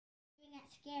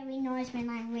scary noise when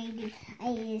I'm reading.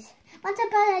 Is once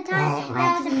upon a time there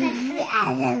was a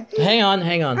pet. Hang on.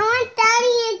 I want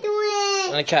Daddy to do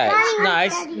it. Okay.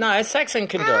 Daddy, No, Saxon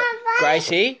can do it.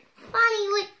 Gracie. Funny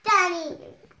with Daddy.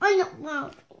 I don't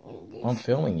want. I'm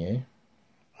filming you.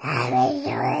 Hang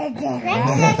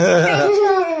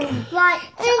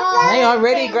Hang on,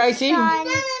 ready, Gracie? I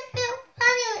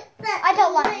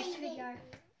don't like this video.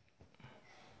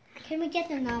 Can we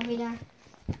get another video?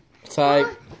 So,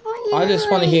 I just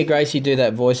want to hear Gracie do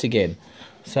that voice again.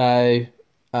 So,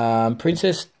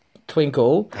 Princess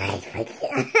Twinkle.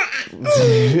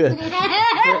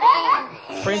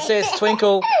 Princess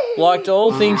Twinkle liked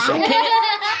all things.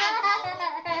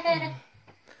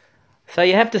 So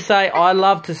you have to say, I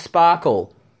love to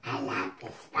sparkle. I love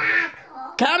to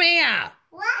sparkle. Come here.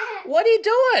 What? What are you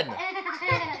doing?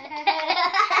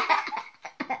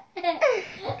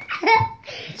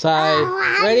 So,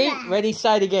 ready? Ready,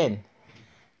 say it again.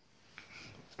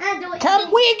 Come,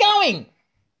 where are you going?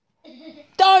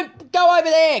 Don't go over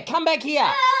there. Come back here.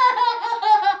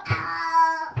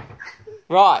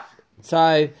 Right.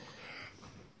 So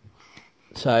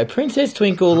Princess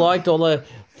Twinkle liked all the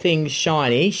things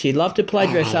shiny. She loved to play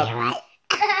dress up.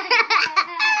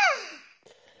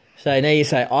 So now you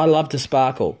say, I love to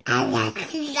sparkle. I love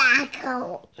to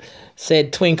sparkle.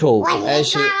 Said Twinkle as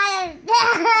she...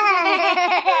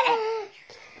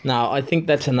 No, I think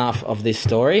that's enough of this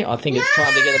story. I think it's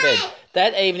time to get to bed.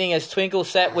 That evening as Twinkle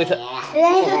sat with...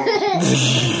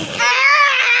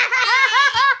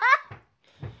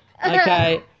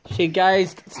 Okay, she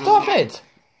gazed... Stop it!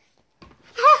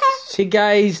 She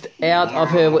gazed out of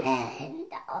her...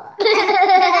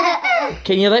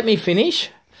 Can you let me finish?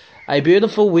 A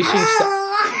beautiful wishing star...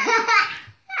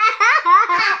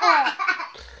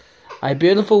 A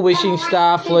beautiful wishing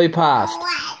star flew past.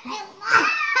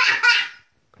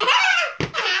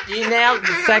 You now,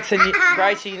 Saxon,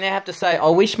 Gracie, you now have to say, I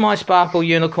wish my sparkle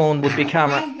unicorn would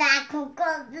become a...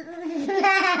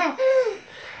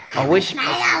 I wish...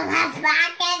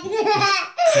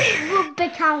 Would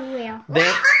become real.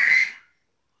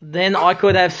 Then I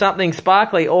could have something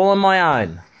sparkly all on my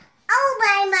own. All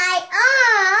by my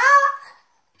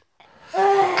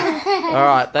own.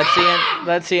 Alright,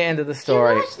 that's the end of the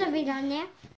story. Watch the video now.